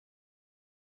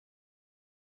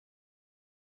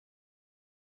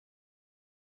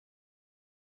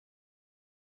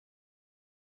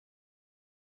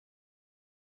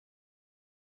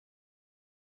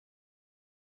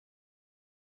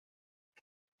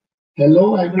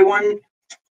Hello, everyone.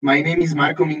 My name is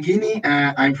Marco Minghini.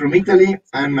 I'm from Italy.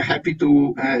 I'm happy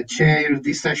to chair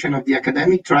this session of the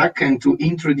academic track and to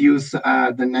introduce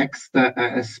the next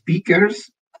speakers.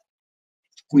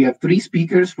 We have three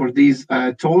speakers for this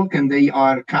talk, and they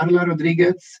are Carla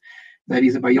Rodriguez, that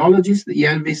is a biologist,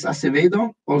 Yelvis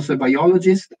Acevedo, also a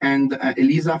biologist, and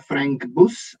Elisa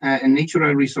Frank-Bus, a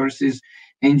natural resources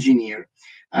engineer.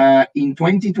 In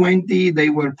 2020, they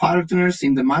were partners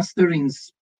in the Master in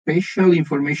Spatial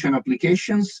Information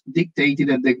Applications,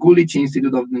 dictated at the Gulich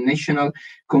Institute of the National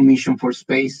Commission for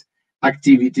Space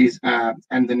Activities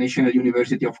and the National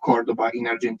University of Cordoba in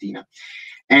Argentina.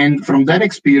 And from that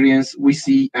experience, we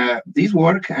see this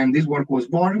work, and this work was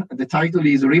born. The title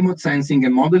is Remote Sensing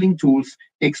and Modeling Tools,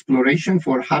 Exploration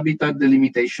for Habitat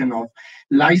Delimitation of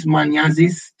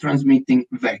Leishmaniasis Transmitting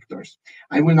Vectors.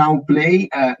 I will now play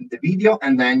the video,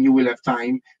 and then you will have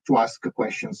time to ask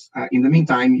questions. In the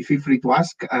meantime, feel free to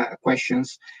ask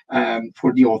questions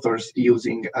for the authors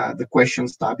using the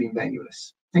questions tab in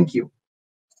Venuless. Thank you.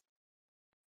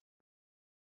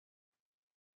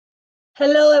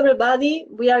 Hello, everybody.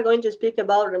 We are going to speak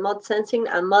about remote sensing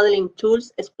and modeling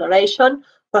tools exploration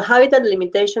for habitat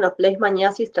delimitation of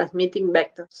Leishmaniasis transmitting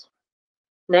vectors.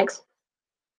 Next.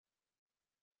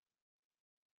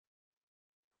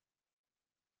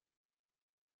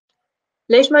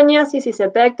 Leishmaniasis is a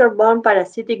vector-borne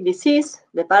parasitic disease.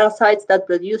 The parasites that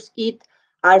produce it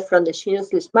are from the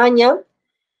genus Leishmania.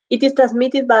 It is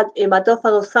transmitted by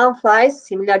hematophagous sandflies,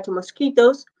 similar to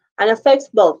mosquitoes, and affects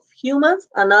both humans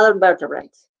and other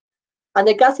vertebrates. And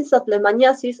the causes of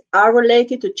Leishmaniasis are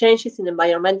related to changes in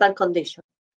environmental conditions,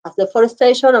 as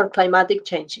deforestation or climatic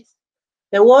changes.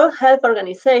 The World Health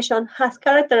Organization has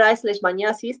characterized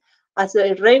Leishmaniasis as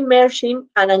a re-emerging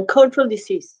and uncontrolled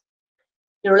disease.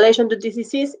 In relation to this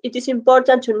disease, it is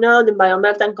important to know the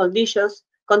environmental conditions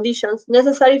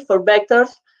necessary for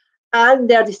vectors and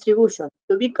their distribution,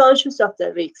 to be conscious of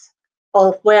the risks,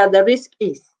 of where the risk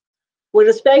is. With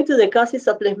respect to the causes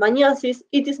of Leishmaniasis,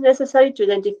 it is necessary to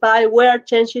identify where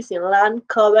changes in land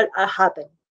cover are happening.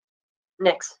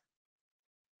 Next.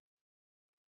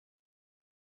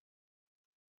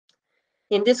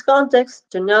 In this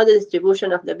context, to know the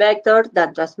distribution of the vector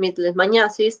that transmit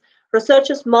Leishmaniasis,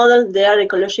 researchers model their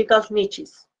ecological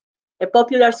niches. A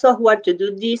popular software to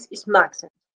do this is MaxEnt.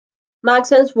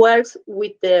 MaxEnt works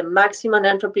with the maximum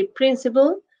entropy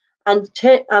principle and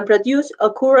produce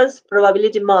occurrence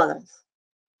probability models.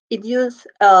 It uses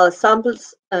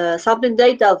sampling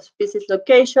data of species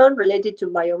location related to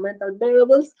environmental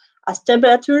variables as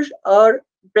temperature or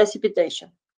precipitation.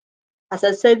 As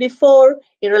I said before,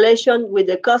 in relation with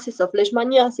the causes of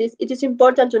Leishmaniasis, it is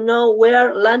important to know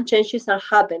where land changes are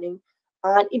happening,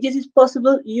 and it is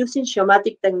possible using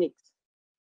geomatic techniques.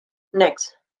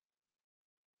 Next.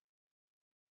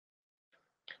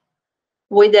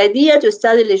 With the idea to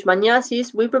study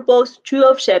Leishmaniasis, we propose two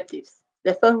objectives.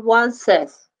 The first one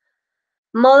says,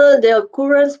 model the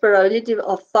occurrence probability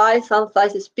of 5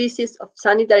 sandflies species of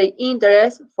sanitary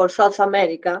interest for South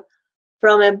America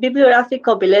from a bibliographic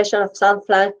compilation of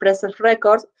sandfly presence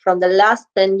records from the last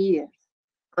 10 years.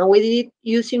 And we did it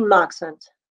using MaxEnt.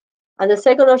 And the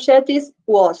second objective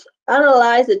was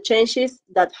analyze the changes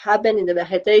that happen in the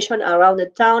vegetation around the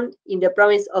town in the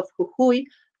province of Jujuy,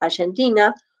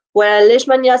 Argentina, where a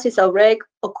Leishmaniasis outbreak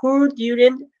occurred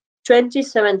during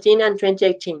 2017 and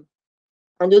 2018.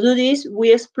 And to do this,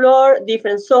 we explore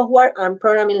different software and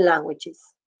programming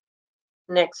languages.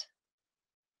 Next.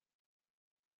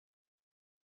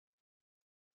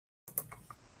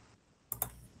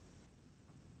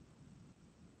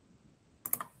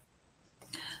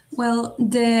 Well,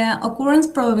 the occurrence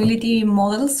probability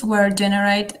models were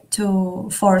generated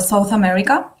for South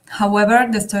America. However,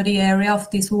 the study area of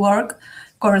this work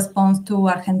corresponds to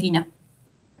Argentina,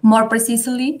 more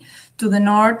precisely to the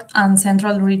north and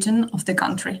central region of the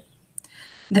country.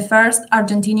 The first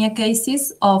Argentina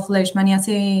cases of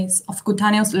Leishmaniasis, of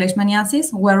cutaneous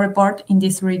Leishmaniasis, were reported in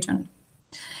this region.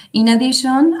 In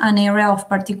addition, an area of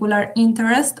particular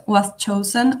interest was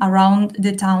chosen around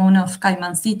the town of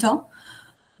Caimancito,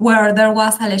 where there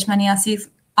was a Leishmaniasis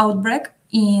outbreak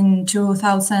in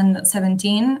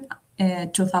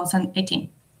 2017-2018.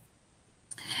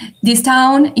 This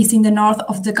town is in the north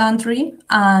of the country,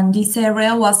 and this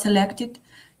area was selected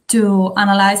to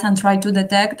analyze and try to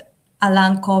detect a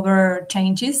land cover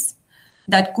changes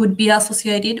that could be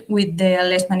associated with the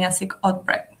Leishmaniasis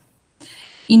outbreak.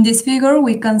 In this figure,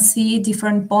 we can see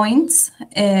different points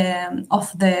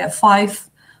of the 5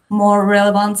 more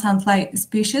relevant sandfly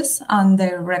species and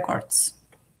their records.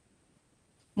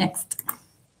 Next.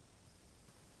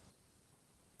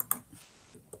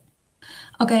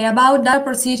 Okay, about data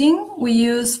processing, we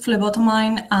use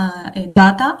phlebotomine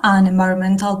data and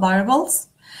environmental variables.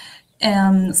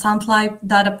 Sandfly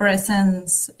data present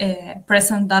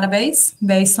database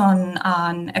based on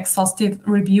an exhaustive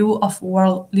review of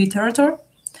world literature,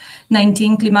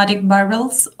 19 climatic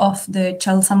variables of the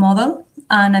Chelsea model,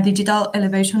 and a digital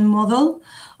elevation model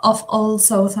of all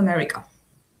South America,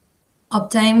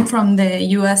 obtained from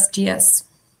the USGS.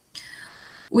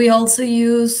 We also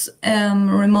use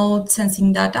remote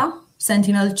sensing data,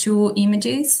 Sentinel-2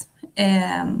 images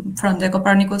from the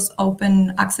Copernicus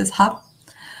Open Access Hub,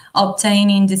 obtained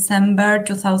in December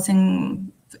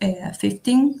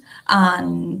 2015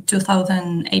 and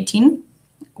 2018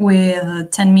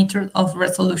 with 10 meters of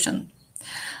resolution,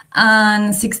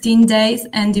 and 16 days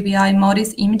NDVI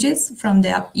MODIS images from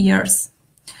the up years,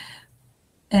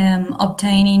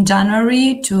 obtained in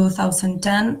January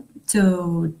 2010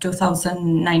 to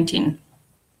 2019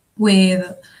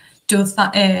 with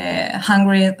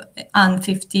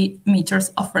 250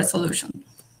 meters of resolution.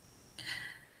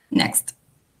 Next.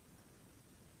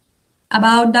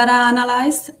 About data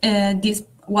analyzed, this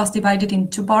was divided in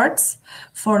two parts.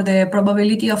 For the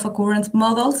probability of occurrence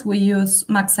models, we use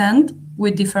MaxEnt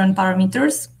with different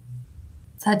parameters,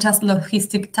 such as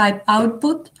logistic type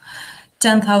output,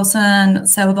 10,000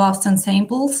 pseudo-absent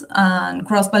samples, and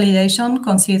cross-validation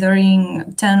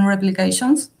considering 10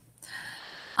 replications.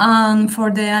 And for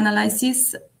the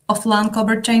analysis of land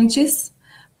cover changes,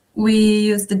 we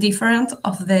use the difference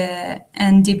of the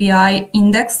NDVI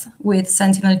index with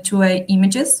Sentinel-2A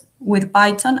images with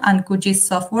Python and QGIS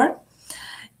software,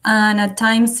 and a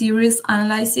time series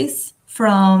analysis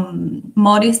from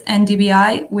MODIS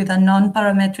NDVI with a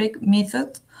non-parametric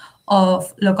method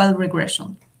of local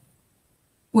regression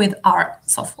with R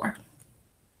software.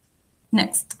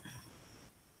 Next.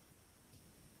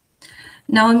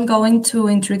 Now I'm going to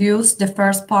introduce the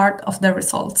first part of the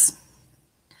results.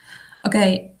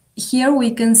 Okay, here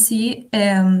we can see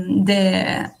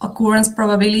the occurrence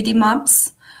probability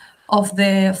maps of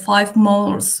the 5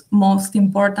 most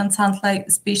important sandfly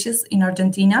species in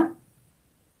Argentina.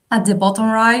 At the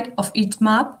bottom right of each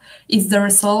map is the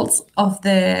results of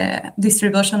the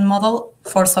distribution model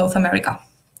for South America.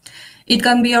 It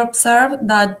can be observed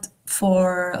that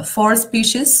for 4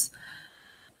 species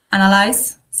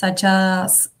analyzed, such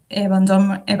as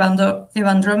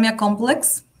Evandromia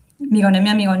complex,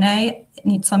 Migonemia migonei,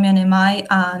 Nixomia nemai,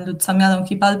 and Lutzomia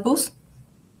donchipalpus,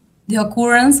 the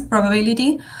occurrence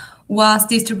probability was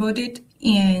distributed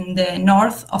in the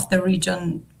north of the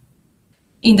region,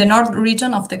 in the north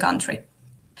region of the country.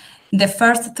 The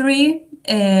first 3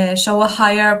 show a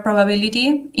higher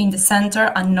probability in the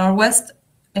center and northwest,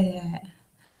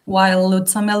 while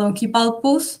Lutzomia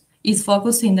donchipalpus is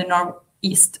focused in the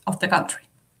northeast of the country.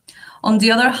 On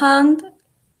the other hand,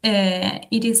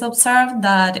 it is observed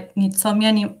that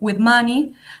Nixomia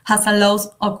wittmanni has a low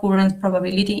occurrence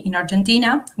probability in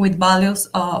Argentina with values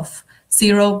of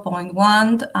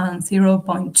 0.1 and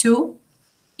 0.2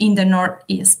 in the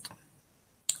northeast.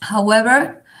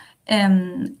 However,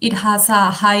 it has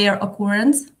a higher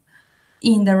occurrence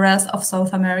in the rest of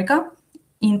South America,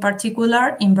 in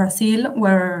particular in Brazil,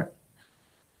 where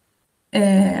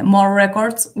more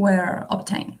records were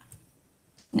obtained.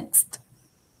 Next.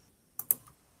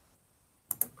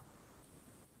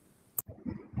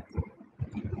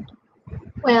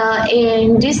 Well,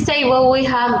 in this table, we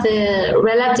have the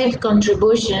relative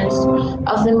contributions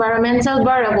of environmental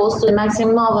variables to the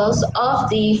MaxEnt models of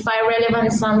the 5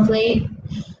 relevant sandfly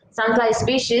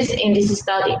species in this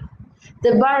study.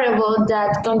 The variable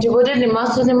that contributed the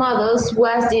most to the models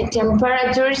was the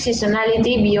temperature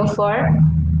seasonality VO4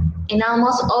 in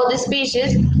almost all the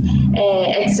species,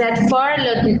 except for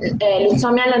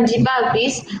Lutzomia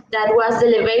longipalpis, that was the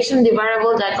elevation, the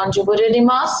variable that contributed the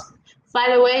most,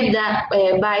 followed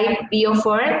by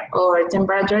VO4 or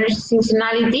temperature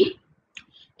seasonality.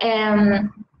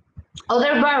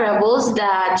 Other variables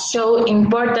that show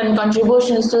important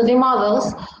contributions to the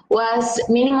models was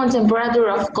minimum temperature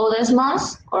of coldest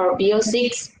months, or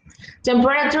VO6,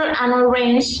 temperature annual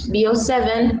range,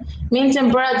 VO7, mean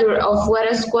temperature of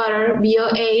wettest quarter,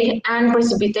 VO8, and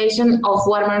precipitation of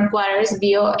warmer quarters,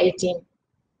 VO18.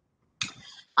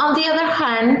 On the other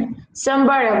hand, some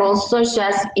variables such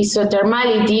as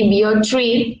isothermality,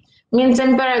 VO3, mean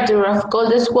temperature of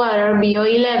coldest quarter,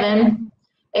 VO11,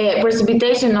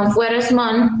 precipitation of wettest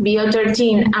month,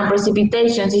 VO13, and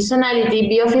precipitation seasonality,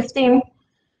 VO15,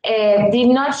 did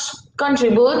not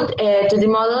contribute to the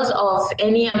models of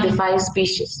any of the 5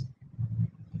 species.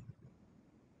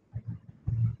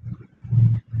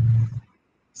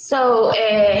 So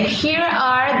here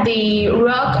are the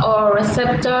rock or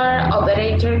receptor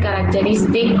operator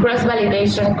characteristic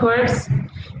cross-validation curves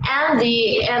and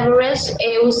the average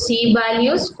AUC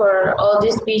values for all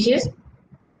the species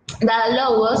that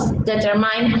allow us to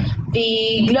determine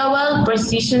the global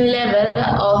precision level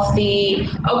of the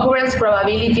occurrence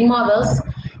probability models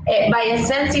by a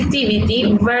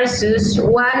sensitivity versus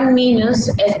 1 minus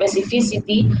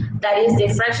specificity, that is the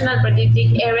fractional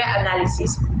predicted area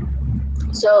analysis.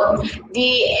 So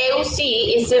the AUC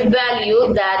is a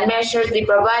value that measures the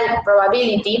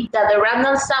probability that the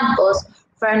random samples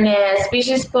from a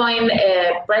species point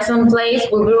present place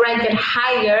will be ranked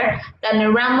higher than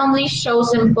a randomly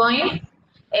chosen point.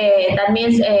 That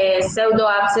means pseudo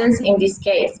absence in this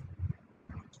case.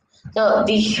 So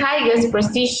the highest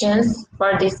precision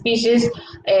for the species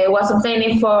was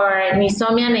obtained for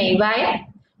Leishmania NDVI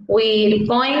with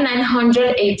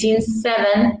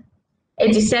 0.987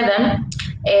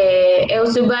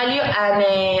 AUC value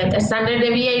and a standard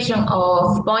deviation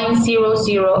of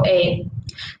 0.008.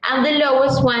 And the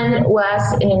lowest one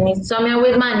was in Leishmania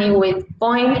Whitmani with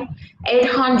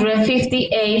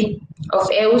 0.858 of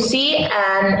AUC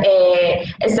and a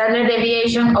standard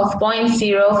deviation of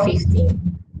 0.015.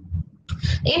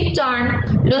 In turn,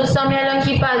 Leishmania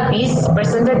longipalpis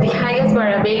presented the highest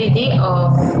variability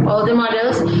of all the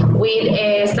models with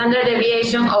a standard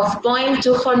deviation of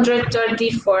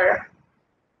 0.234.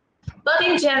 But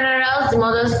in general, the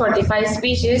models for the 5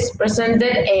 species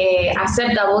presented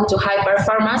acceptable to high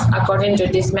performance according to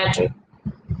this metric.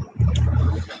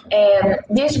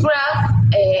 This graph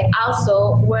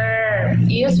also were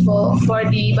useful for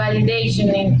the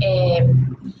validation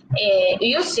in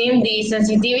using the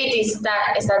sensitivity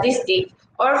statistic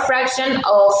or fraction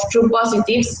of true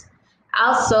positives.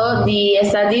 Also, the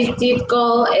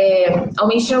statistical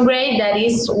omission rate, that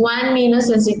is 1 minus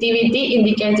sensitivity,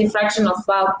 indicates the fraction of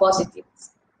false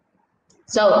positives.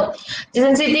 So, the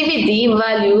sensitivity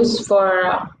values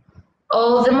for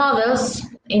all the models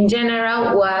in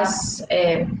general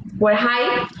were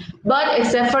high, but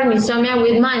except for Leishmania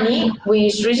Whitmani,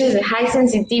 which reaches a high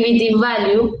sensitivity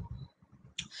value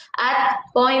at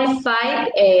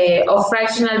 0.5 of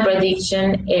fractional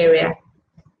prediction area.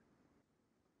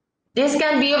 This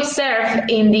can be observed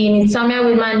in the Leishmania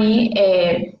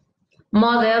Whitmani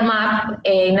model map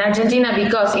in Argentina,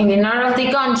 because in the north of the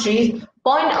country,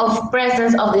 point of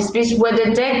presence of the species were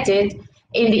detected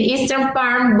in the eastern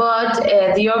part, but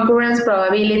the occurrence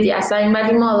probability assigned by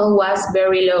the model was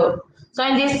very low. So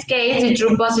in this case, the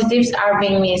true positives are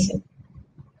being missing.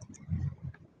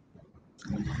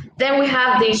 Then we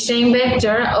have the chain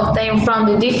vector obtained from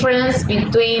the difference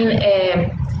between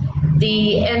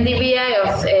the NDVI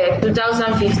of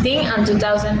 2015 and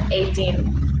 2018.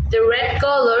 The red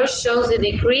color shows the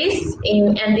decrease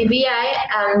in NDVI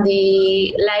and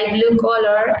the light blue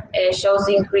color shows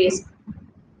the increase.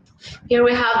 Here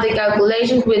we have the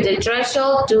calculations with the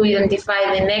threshold to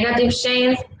identify the negative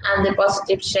chains and the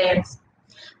positive chains.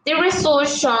 The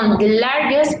results show the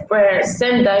largest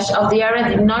percentage of the area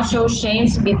did not show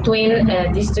change between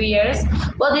these 2 years,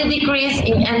 but the decrease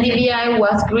in NDVI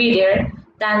was greater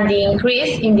than the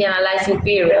increase in the analysis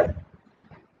period.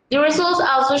 The results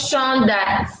also show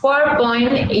that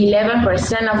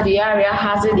 4.11% of the area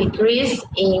has a decrease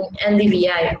in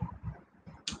NDVI.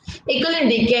 It could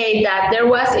indicate that there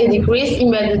was a decrease in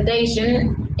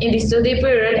vegetation in the study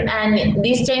period, and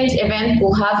this change event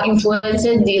could have influenced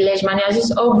the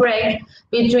Leishmaniasis outbreak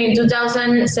between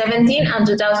 2017 and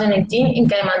 2018 in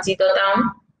Caymancito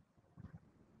town.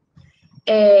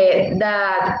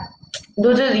 That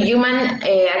due to the human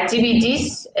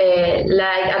activities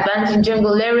like advancing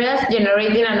jungle areas,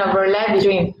 generating an overlap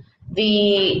between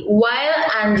the wild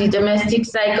and the domestic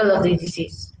cycle of the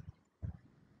disease.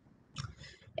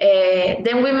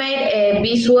 Then we made a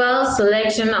visual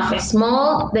selection of a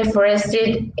small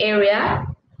deforested area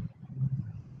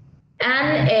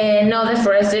and a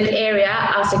non-deforested area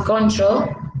as a control,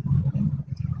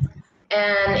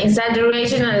 and inside the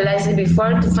duration analyzed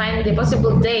before to find the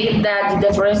possible date that the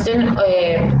deforestation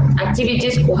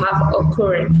activities could have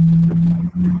occurred.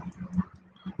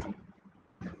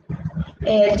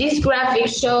 This graphic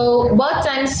shows both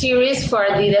time series for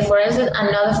the deforested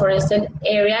and non-deforested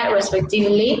area,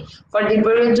 respectively, for the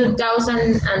period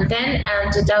 2010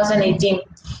 and 2018.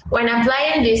 When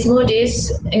applying the smoothing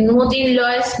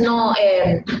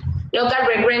local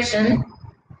regression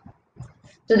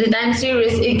to the time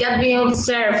series, it can be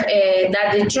observed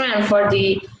that the trend for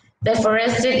the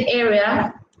deforested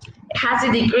area has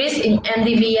a decrease in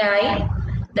NDVI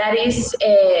that is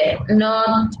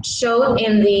not shown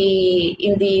in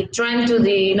the trend to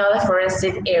the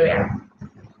non-deforested area.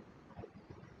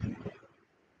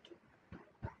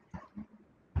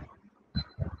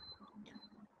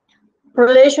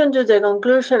 relation to the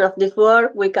conclusion of this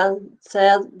work, we can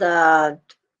say that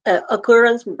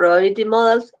occurrence probability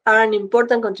models are an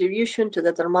important contribution to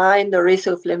determine the risk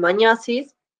of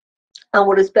Leishmaniasis. And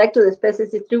with respect to the species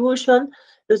distribution,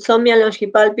 Leishmania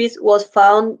longipalpis was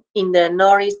found in the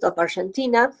northeast of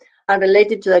Argentina and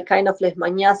related to the kind of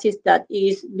Leishmaniasis that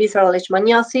is visceral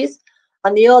Leishmaniasis,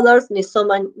 and the others,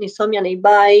 Nisomia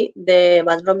nevi, the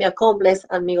Badromia complex,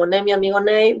 and Migonemia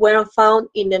migonei, were found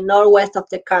in the northwest of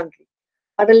the country,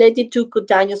 are related to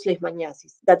cutaneous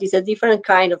Leishmaniasis, that is a different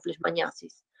kind of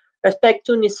Leishmaniasis. Respect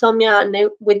to Nisomia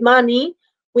nevi,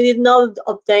 we did not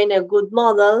obtain a good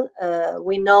model.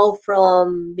 We know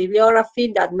from bibliography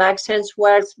that MaxEnt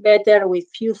works better with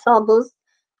few samples,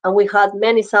 and we had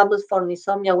many samples for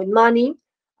Nisomia nevi,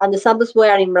 and the samples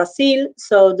were in Brazil,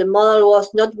 so the model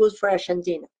was not good for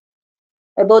Argentina.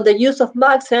 About the use of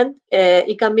MaxEnt,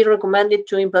 it can be recommended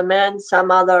to implement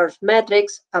some other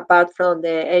metrics apart from the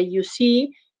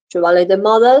AUC to evaluate the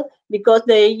model, because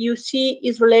the AUC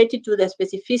is related to the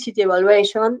specificity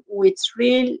evaluation, which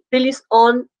relies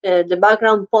on the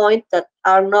background point that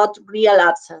are not real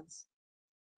absence.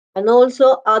 And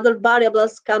also other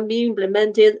variables can be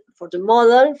implemented for the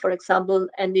model, for example,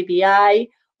 NDVI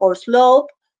or slope,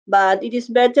 but it is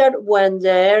better when the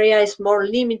area is more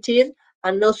limited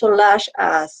and not so large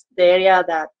as the area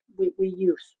that we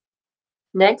use.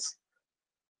 Next.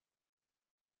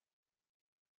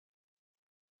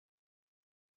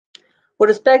 With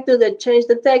respect to the change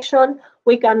detection,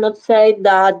 we cannot say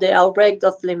that the outbreak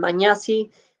of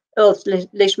Leishmaniasis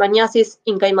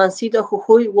in Caymancito,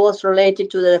 Jujuy was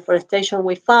related to the deforestation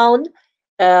we found.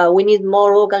 We need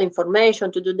more local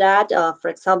information to do that, for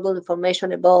example,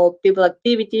 information about people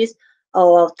activities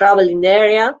or travel in the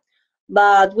area.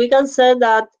 But we can say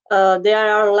that there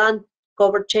are land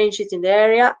cover changes in the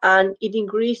area, and it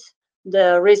increased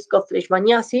the risk of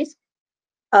Leishmaniasis.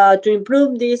 To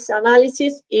improve this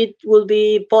analysis, it will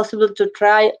be possible to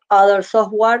try other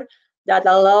software that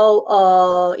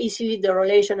allow easily the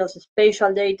relation of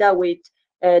spatial data with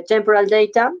temporal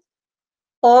data,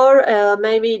 or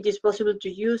maybe it is possible to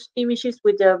use images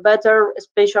with a better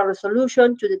spatial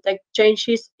resolution to detect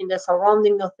changes in the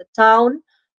surrounding of the town,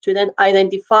 to then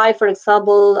identify, for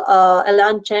example, a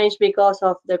land change because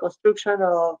of the construction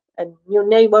of a new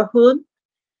neighborhood.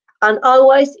 And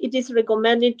always it is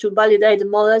recommended to validate the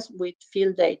models with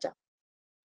field data.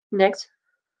 Next.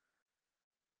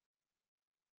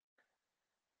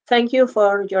 Thank you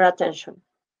for your attention.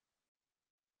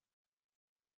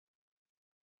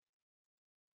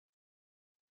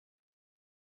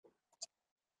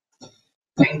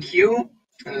 Thank you.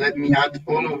 Let me add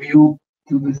all of you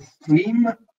to the stream.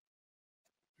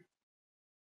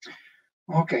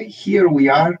 Okay, here we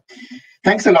are.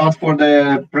 Thanks a lot for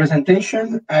the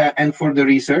presentation and for the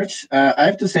research. I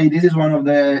have to say this is one of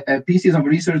the pieces of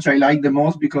research I like the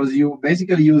most, because you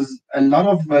basically use a lot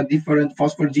of different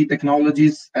FOSS4G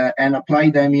technologies and apply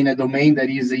them in a domain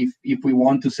that is, if we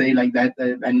want to say like that,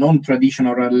 a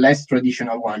non-traditional or a less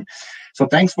traditional one. So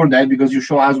thanks for that, because you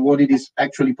show us what it is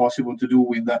actually possible to do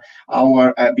with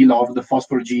our beloved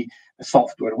FOSS4G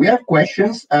software. We have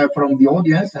questions from the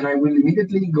audience, and I will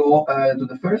immediately go to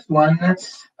the first one.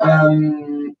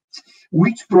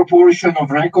 Which proportion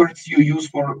of records you use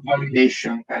for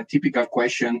validation? A typical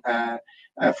question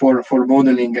for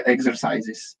modeling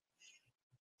exercises.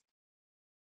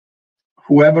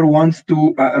 Whoever wants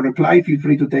to reply, feel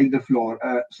free to take the floor.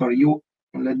 Sorry, you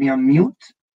let me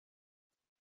unmute.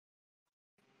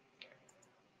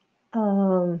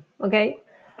 Okay.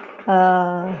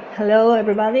 Hello,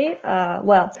 everybody.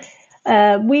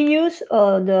 We use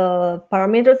the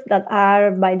parameters that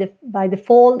are by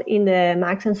default in the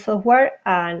MaxEnt software,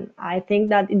 and I think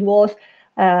that it was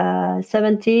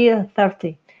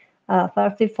 70-30,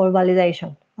 30 for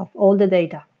validation of all the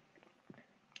data.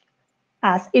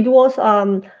 As it was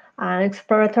an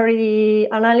exploratory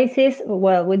analysis,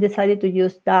 well, we decided to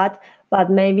use that, but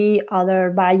maybe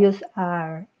other values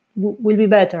will be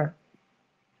better.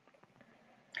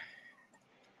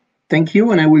 Thank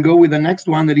you, and I will go with the next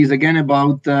one that is again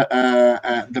about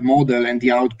the model and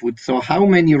the output. So how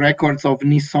many records of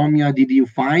Nisomia did you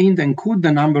find, and could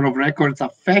the number of records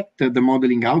affect the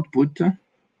modeling output?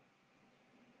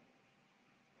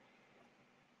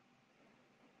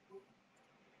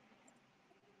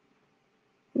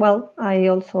 Well, I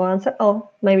also answer. Oh,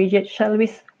 maybe Shelby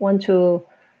want to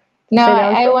no, say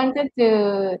I wanted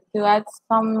to add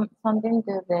something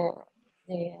to the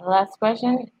last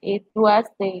question. It was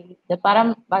the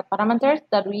parameters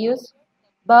that we use,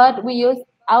 but we use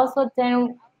also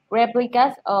 10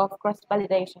 replicas of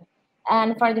cross-validation.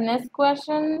 And for the next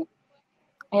question,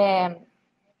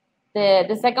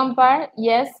 The second part,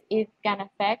 yes, it can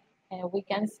affect. We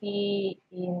can see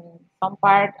in some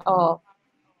part of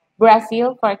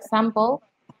Brazil, for example,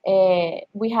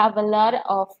 we have a lot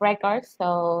of records.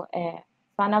 So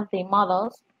some of the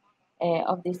models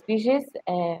of the species,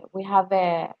 we have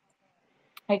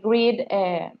agreed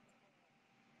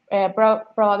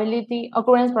probability,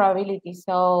 occurrence probability.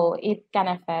 So it can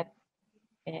affect,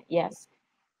 yes.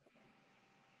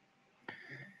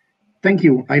 Thank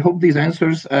you. I hope this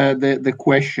answers the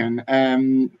question.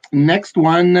 Next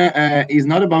one is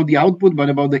not about the output, but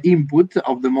about the input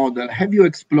of the model. Have you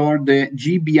explored the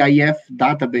GBIF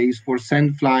database for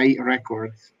sandfly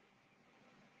records?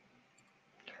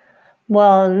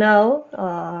 Well,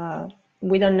 no,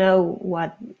 we don't know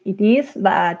what it is,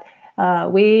 but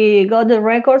we got the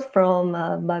records from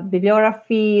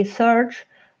bibliography search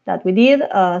that we did.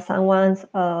 Someone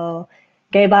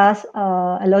gave us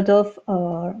a lot of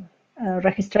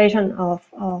registration of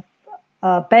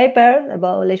paper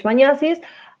about Leishmaniasis,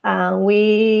 and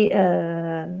we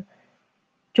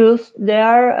choose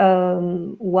there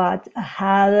what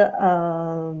had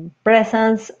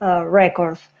presence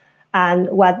records and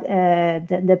what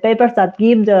the papers that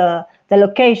give the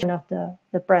location of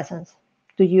the presence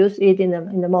to use it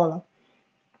in the model.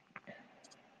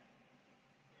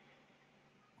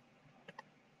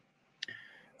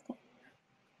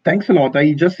 Thanks a lot.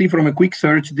 I just see from a quick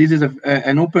search, this is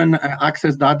an open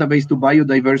access database to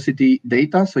biodiversity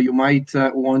data, so you might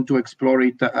want to explore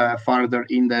it further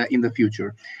in the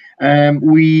future.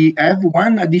 We have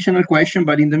one additional question,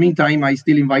 but in the meantime, I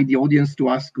still invite the audience to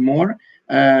ask more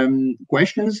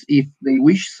questions if they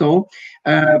wish so.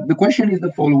 The question is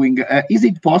the following. Is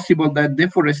it possible that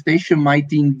deforestation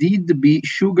might indeed be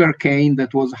sugarcane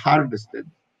that was harvested?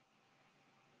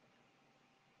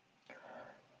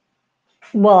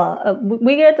 Well,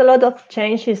 we get a lot of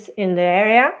changes in the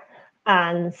area,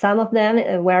 and some of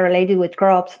them were related with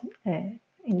crops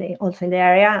also in the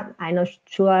area. I'm not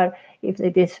sure if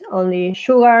it is only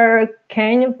sugar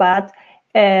cane, but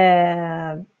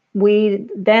we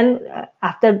then,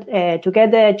 after to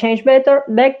get the change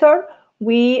vector,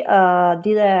 we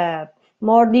did a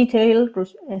more detailed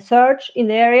search in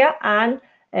the area and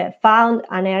found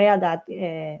an area that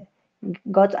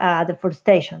got a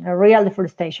deforestation, a real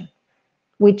deforestation.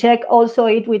 We check also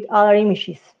it with other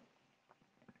images.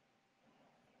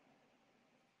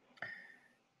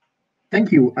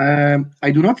 Thank you.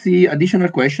 I do not see additional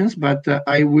questions, but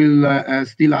I will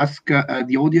still ask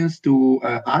the audience to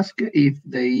ask if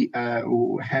they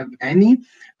have any.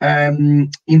 In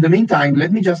the meantime,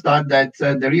 let me just add that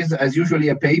there is, as usually,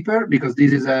 a paper, because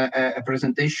this is a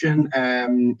presentation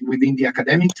within the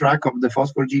academic track of the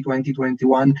FOSS4G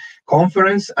 2021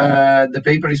 conference. The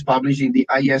paper is published in the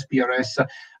ISPRS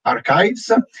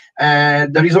archives.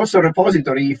 There is also a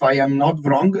repository, if I am not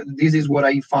wrong. This is what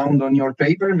I found on your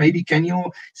paper. Maybe can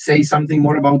you say something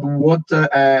more about what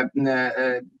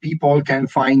people can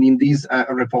find in this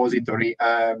repository?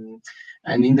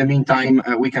 And in the meantime,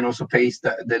 we can also paste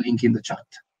the link in the chat.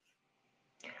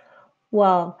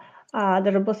 Well,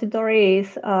 the repository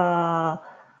is not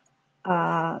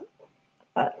good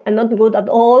at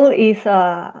all. It's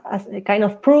as a kind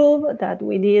of proof that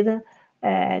we did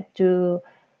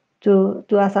to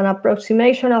as an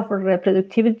approximation of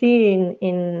reproductivity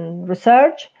in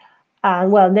research.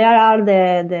 And well, there are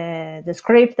the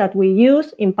scripts that we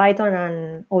use in Python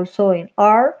and also in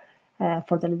R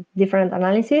for the different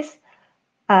analysis.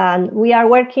 And we are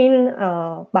working,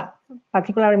 but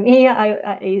particularly me,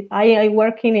 I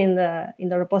working in the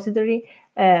repository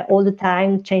all the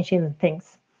time, changing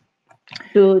things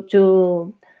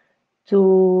to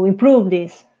improve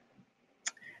this.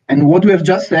 And what we have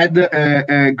just said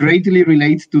greatly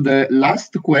relates to the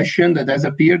last question that has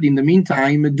appeared in the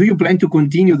meantime. Do you plan to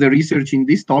continue the research in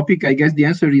this topic? I guess the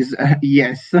answer is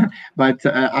yes, but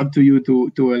up to you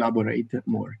to elaborate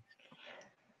more.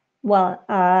 Well,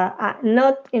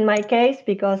 not in my case,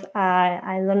 because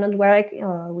I do not work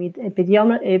with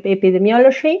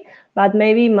epidemiology, but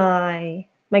maybe my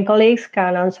colleagues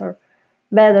can answer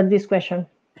better this question.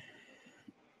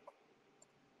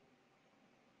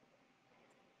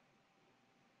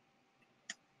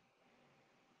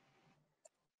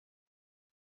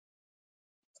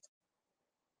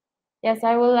 Yes,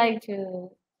 I would like to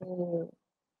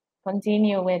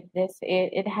continue with this.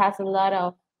 It has a lot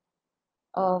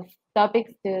of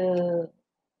topics to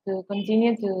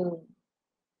continue to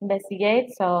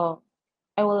investigate. So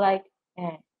I would like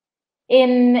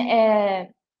in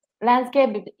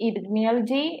landscape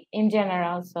epidemiology in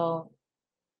general. So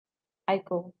I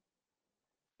could.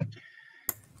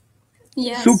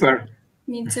 Yes. Super.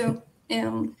 Me too.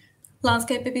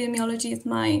 Landscape epidemiology is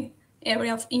my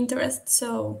area of interest.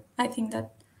 So I think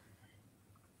that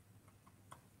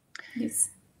this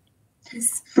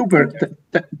is super.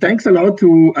 Thanks a lot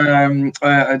to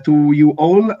you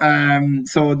all.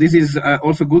 So this is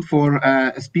also good for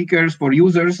speakers, for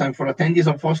users, and for attendees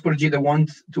of FOSS4G that want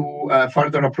to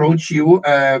further approach you.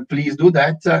 Please do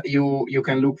that. You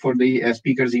can look for the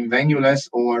speakers in Venuless,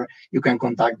 or you can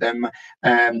contact them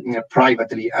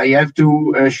privately. I have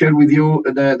to share with you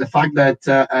the fact that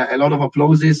a lot of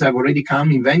applauses have already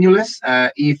come in Venuless.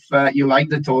 If you like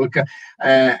the talk,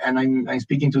 and I'm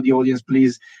speaking to the audience,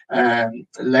 please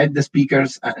let the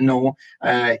speakers know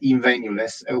in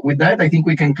Venuless. With that, I think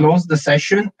we can close the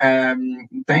session.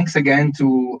 Thanks again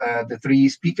to the three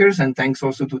speakers, and thanks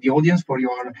also to the audience for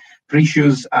your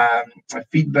precious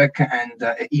feedback and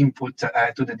input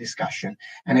to the discussion.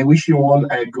 And I wish you all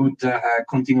a good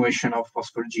continuation of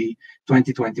FOSS4G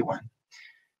 2021.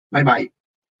 Bye-bye.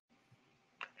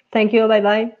 Thank you.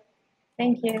 Bye-bye.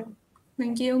 Thank you.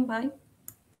 Thank you. Bye.